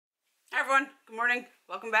Good morning.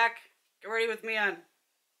 Welcome back. Get ready with me on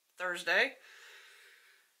Thursday,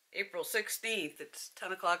 April 16th. It's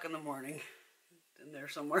 10 o'clock in the morning. It's in there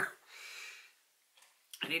somewhere.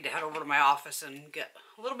 I need to head over to my office and get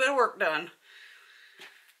a little bit of work done.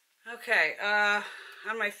 Okay,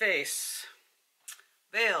 on my face,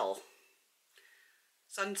 Veil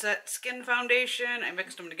Sunset Skin Foundation. I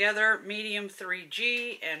mixed them together, medium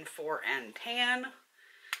 3G and 4N Tan.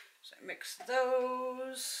 So I mixed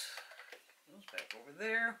those back over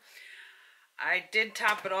there. I did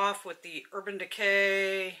top it off with the Urban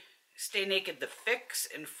Decay Stay Naked The Fix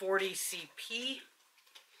in 40 CP.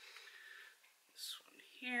 This one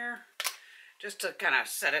here, just to kind of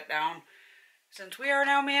set it down. Since we are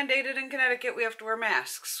now mandated in Connecticut, we have to wear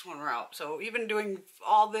masks when we're out. So even doing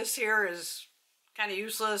all this here is kind of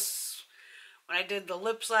useless. When I did the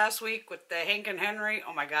lips last week with the Hank and Henry,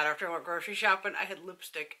 oh my God, after I went grocery shopping, I had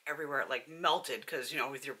lipstick everywhere. It like melted because, you know,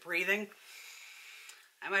 with your breathing.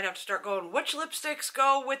 I might have to start going, which lipsticks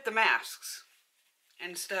go with the masks?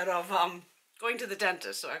 Instead of going to the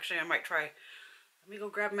dentist. So actually I might try, let me go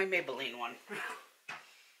grab my Maybelline one.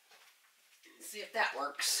 See if that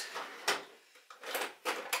works.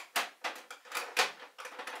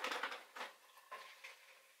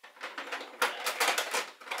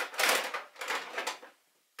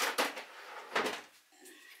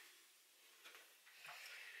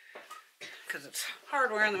 Because it's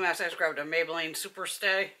hard wearing the mask. I just grabbed a Maybelline Super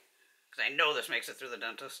Stay because I know this makes it through the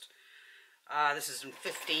dentist. This is in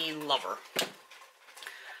 15 Lover.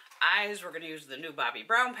 Eyes, we're going to use the new Bobbi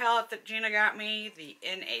Brown palette that Gina got me, the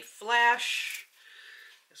In a Flash.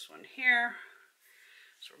 This one here.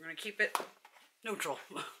 So we're going to keep it neutral.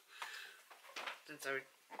 Since I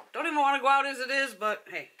don't even want to go out as it is, but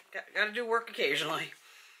hey, got to do work occasionally.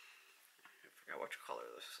 I forgot which color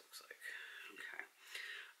this looks like.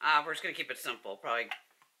 Okay. We're just going to keep it simple. Probably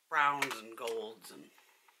browns and golds. And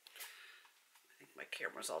I think my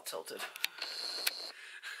camera's all tilted.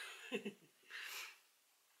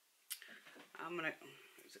 I'm going to...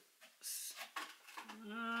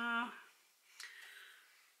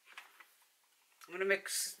 I'm going to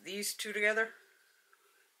mix these two together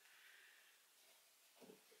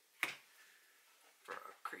for a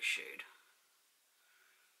crease shade.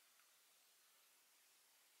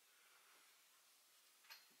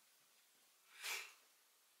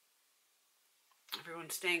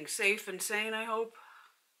 Everyone's staying safe and sane, I hope.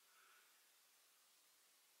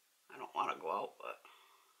 I don't want to go out, but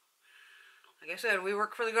like I said, we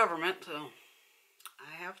work for the government, so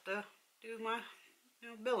I have to do my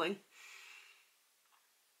billing.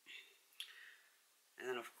 And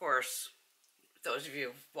then, of course, those of you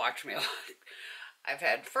who've watched me a lot, I've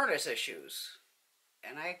had furnace issues.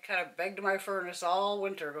 And I kind of begged my furnace all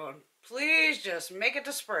winter going, please just make it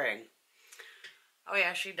to spring. Oh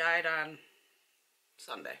yeah, she died on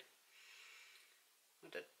Sunday.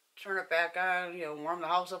 Went to turn it back on, warm the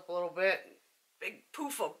house up a little bit. Big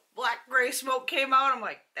poof of black gray smoke came out. I'm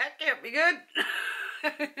like, that can't be good.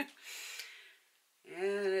 And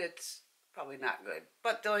it's probably not good.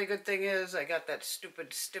 But the only good thing is I got that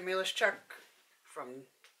stupid stimulus check from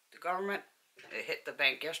the government. It hit the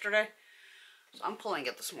bank yesterday. So I'm pulling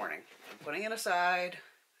it this morning. I'm putting it aside,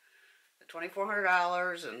 the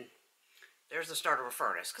 $2,400, and there's the start of a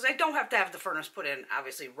furnace. Because I don't have to have the furnace put in,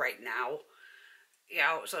 obviously, right now.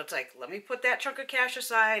 So it's like, let me put that chunk of cash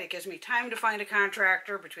aside. It gives me time to find a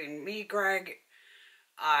contractor between me, Greg,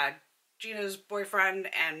 Gina's boyfriend,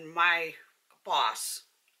 and my boss.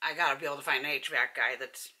 I gotta be able to find an HVAC guy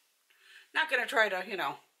that's not gonna try to,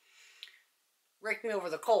 rake me over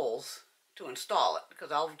the coals to install it.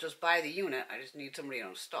 Because I'll just buy the unit. I just need somebody to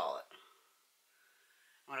install it.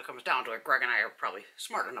 When it comes down to it, Greg and I are probably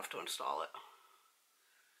smart enough to install it.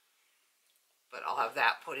 But I'll have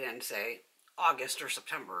that put in, say, August or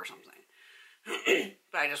September or something.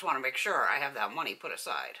 But I just want to make sure I have that money put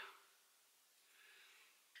aside.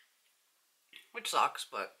 Which sucks,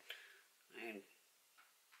 but I mean,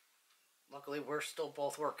 luckily we're still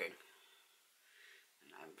both working.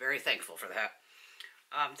 And I'm very thankful for that.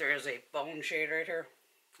 There is a bone shade right here.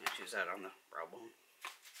 Let's use that on the brow bone.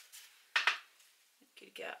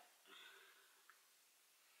 Kitty cat.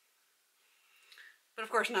 But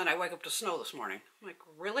of course not. I wake up to snow this morning. I'm like,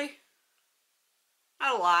 really?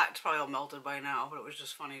 Not a lot. It's probably all melted by now, but it was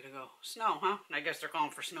just funny to go, snow, huh? And I guess they're calling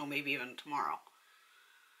for snow maybe even tomorrow.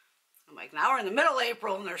 I'm like, now we're in the middle of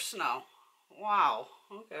April and there's snow. Wow.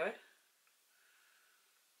 Okay.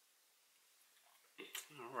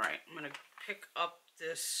 Alright. I'm going to pick up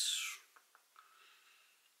this...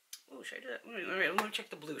 Oh, should I do that? Alright, I'm going to check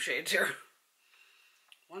the blue shades here.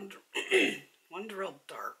 One's real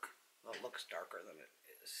dark. Well, it looks darker than it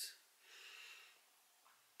is.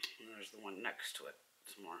 there's the one next to it.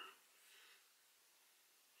 It's more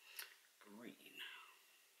green.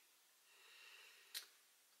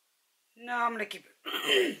 No, I'm gonna keep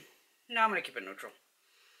it. No, I'm gonna keep it neutral.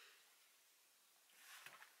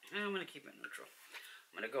 I'm gonna keep it neutral.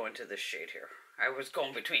 I'm gonna go into this shade here. I was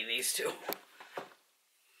going between these two.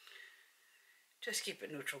 Just keep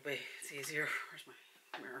it neutral, babe. It's easier. Where's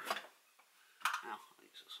my mirror? Well, I'll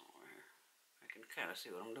use this one over here. I can kind of see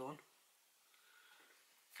what I'm doing.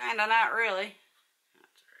 Kind of, not really.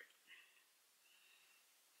 That's alright.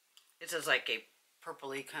 This is like a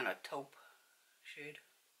purpley kind of taupe shade.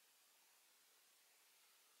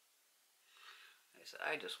 Like I said,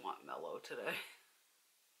 I just want mellow today.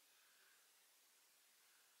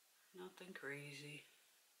 Nothing crazy.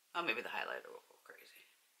 Oh, maybe the highlighter will go crazy.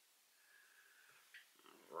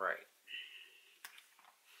 Alright.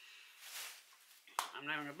 I'm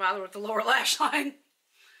not even going to bother with the lower lash line.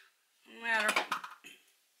 No matter.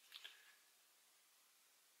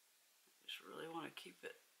 Just really want to keep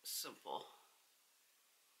it simple.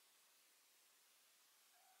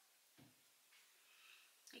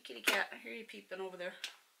 Hey kitty cat, I hear you peeping over there.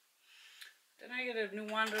 Didn't I get a new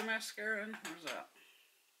Wonder mascara in? Where's that?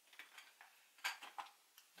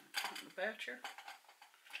 In the batch here?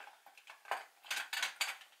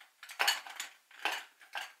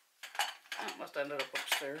 That must have ended up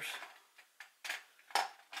upstairs.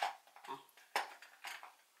 Oh.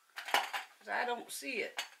 'Cause I don't see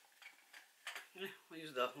it. Yeah, we'll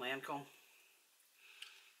use the Langnickel.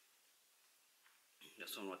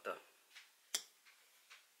 This one with the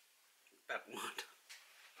bat wand.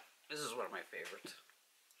 This is one of my favorites.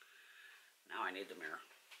 Now I need the mirror.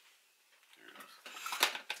 There it is.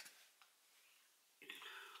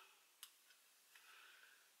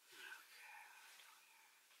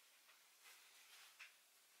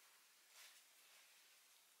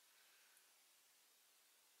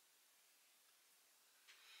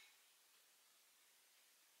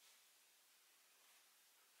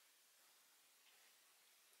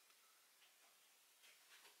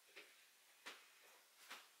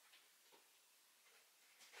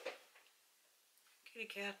 Kitty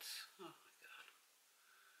cats. Oh my god.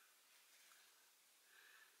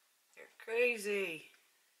 They're crazy.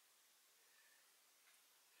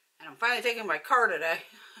 And I'm finally taking my car today.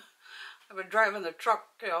 I've been driving the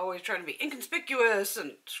truck, always trying to be inconspicuous,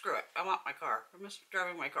 and screw it. I want my car. I miss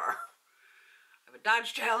driving my car. I have a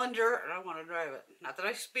Dodge Challenger and I want to drive it. Not that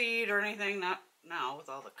I speed or anything, not now with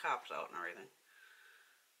all the cops out and everything.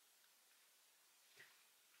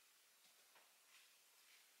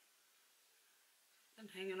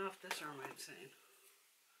 Hanging off this arm, I'd say.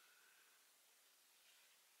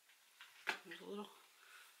 There's a little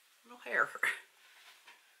hair. Okay.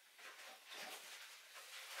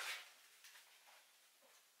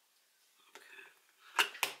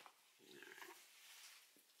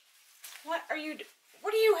 What are you?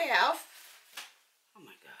 What do you have? Oh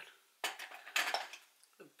my god!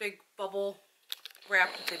 The big bubble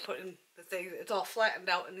wrap that they put in the thing. It's all flattened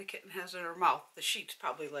out, and the kitten has in her mouth. The sheet's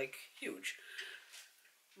probably like huge.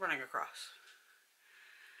 Running across.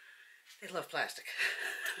 They love plastic.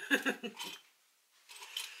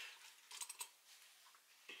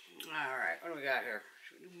 Alright, what do we got here?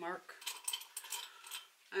 Should we do Mark?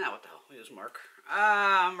 Ah, what the hell? We use Mark.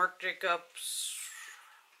 Marc Jacobs.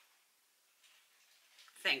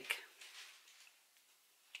 Think.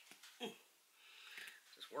 Does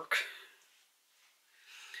this work?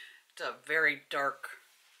 It's a very dark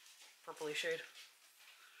purpley shade.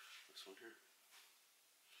 This one here.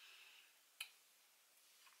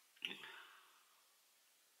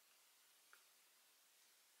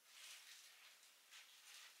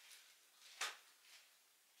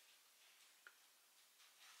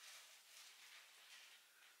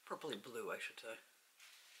 Purpley blue, I should say.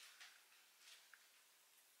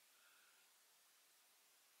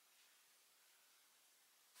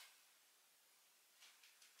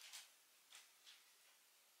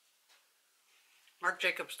 Marc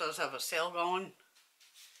Jacobs does have a sale going,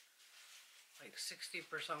 like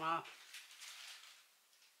 60% off.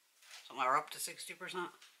 Somewhere up to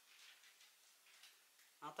 60%.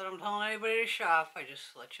 Not that I'm telling anybody to shop, I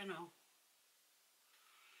just let you know.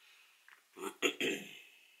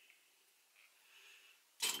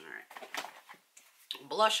 Alright.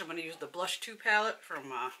 Blush, I'm going to use the Blush 2 palette from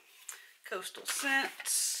Coastal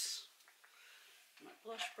Scents. My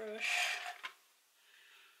blush brush.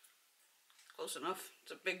 Close enough.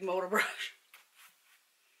 It's a big MODA brush.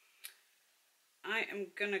 I am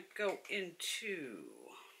going to go into,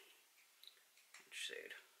 which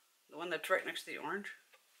shade? The one that's right next to the orange.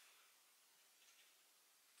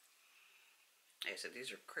 Like I said,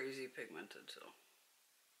 these are crazy pigmented, so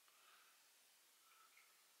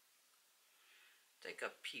Take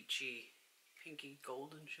a peachy, pinky,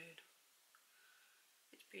 golden shade.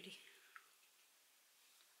 It's pretty.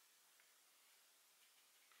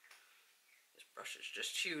 This brush is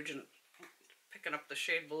just huge and picking up the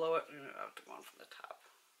shade below it, and I have to go on from the top.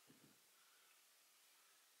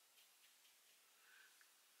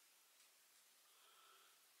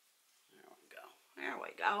 There we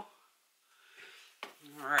go.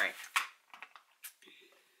 All right.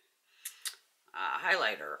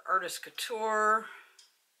 Highlighter, Artist Couture.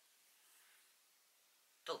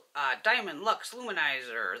 Diamond Luxe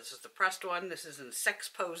Luminizer. This is the pressed one. This is in Sex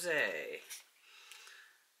Pose.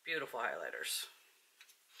 Beautiful highlighters.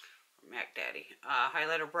 From Mac Daddy.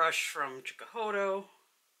 Highlighter brush from Chikuhodo.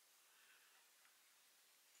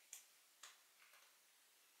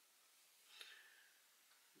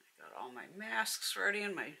 I got all my masks ready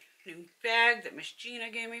in my new bag that Miss Gina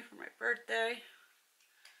gave me for my birthday.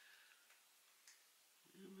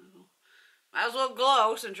 Might as well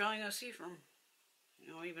glow since you're only going to see from,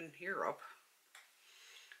 you know, even Europe.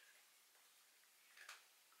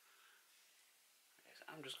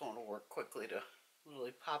 I'm just going to work quickly to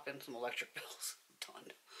literally pop in some electric bills.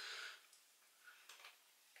 Done.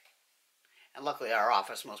 And luckily our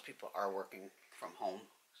office, most people are working from home.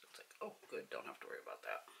 So it's like, oh good, don't have to worry about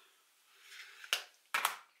that.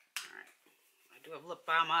 Alright, I do have lip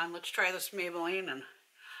balm on. Let's try this Maybelline, and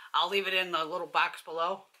I'll leave it in the little box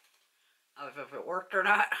below if it worked or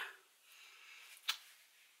not.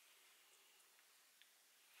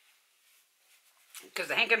 Because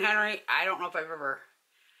the Hank and Henry, I don't know if I've ever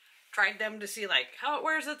tried them to see like how it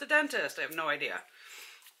wears at the dentist. I have no idea.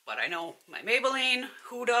 But I know my Maybelline,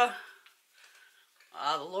 Huda,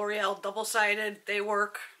 the L'Oreal double-sided, they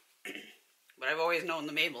work. But I've always known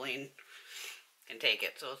the Maybelline can take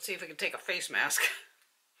it. So let's see if it can take a face mask.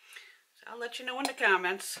 So I'll let you know in the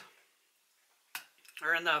comments.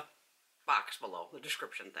 Or in the box below, the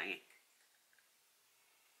description thingy.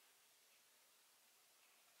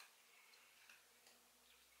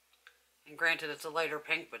 And granted, it's a lighter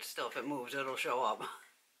pink, but still, if it moves, it'll show up.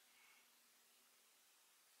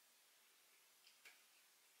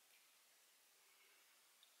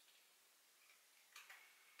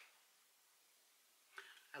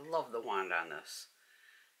 I love the wand on this,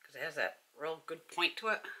 because it has that real good point to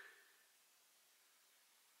it.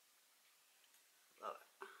 Love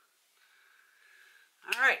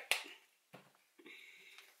it. Alright.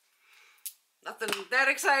 Nothing that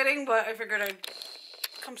exciting, but I figured I'd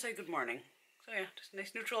come say good morning. So yeah, just a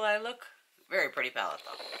nice neutral eye look. Very pretty palette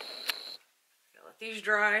though. Gotta let these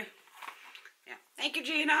dry. Yeah. Thank you,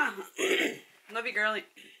 Gina. Love you, girlie.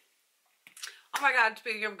 Oh my god,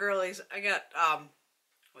 speaking of girlies, I got,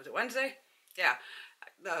 was it Wednesday? Yeah.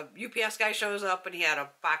 The UPS guy shows up and he had a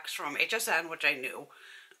box from HSN, which I knew,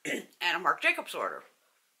 and a Marc Jacobs order.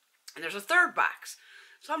 And there's a third box.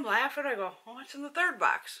 So I'm laughing. I go, oh, what's in the third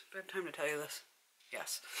box? Do I have time to tell you this?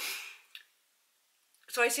 Yes.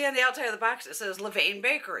 So I see on the outside of the box it says LIV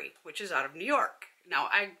Bakery, which is out of New York. Now,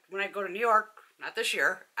 when I go to New York, not this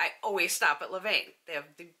year, I always stop at LIV. They have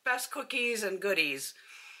the best cookies and goodies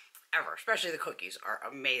ever. Especially the cookies are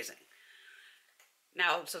amazing.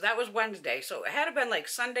 Now, so that was Wednesday. So it had to been like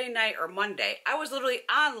Sunday night or Monday. I was literally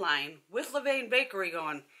online with LIV Bakery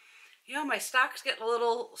going, you know, my stock's getting a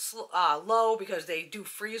little low because they do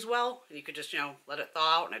freeze well. And you could just, you know, let it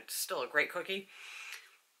thaw out and it's still a great cookie.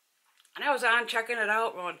 And I was on checking it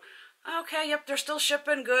out going, okay, yep, they're still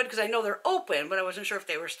shipping good because I know they're open, but I wasn't sure if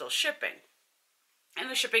they were still shipping. And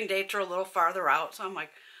the shipping dates are a little farther out. So I'm like,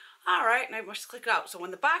 all right, and I must click out. So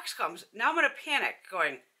when the box comes, now I'm going to panic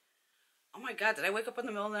going, oh my God, did I wake up in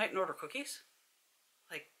the middle of the night and order cookies?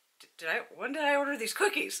 Like, when did I order these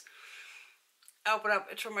cookies? I open up,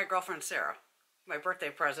 it's from my girlfriend Sarah. My birthday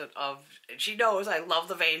present and she knows I love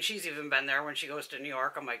LIV. She's even been there when she goes to New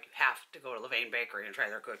York. I'm like, have to go to LIV Bakery and try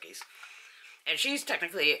their cookies. And she's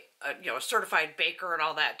technically, a certified baker and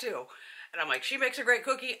all that too. And I'm like, she makes a great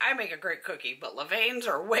cookie, I make a great cookie, but LIV's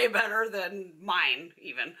are way better than mine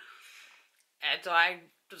even. And so I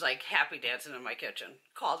was like happy dancing in my kitchen.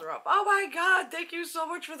 Called her up, oh my God, thank you so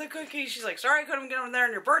much for the cookies. She's like, sorry I couldn't get them there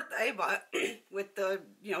on your birthday, but with the,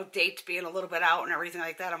 dates being a little bit out and everything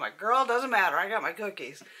like that, I'm like, girl, doesn't matter, I got my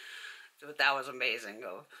cookies. So that was amazing.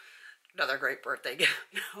 Oh, another great birthday gift.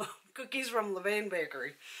 Cookies from LIV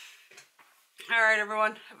Bakery. All right,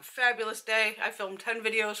 everyone, have a fabulous day. I filmed 10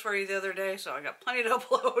 videos for you the other day, so I got plenty to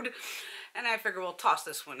upload. And I figure we'll toss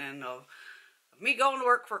this one in of me going to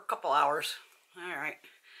work for a couple hours. All right.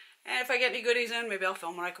 And if I get any goodies in, maybe I'll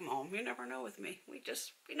film when I come home. You never know with me. We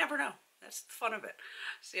never know. That's the fun of it.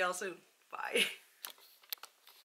 See y'all soon. Bye.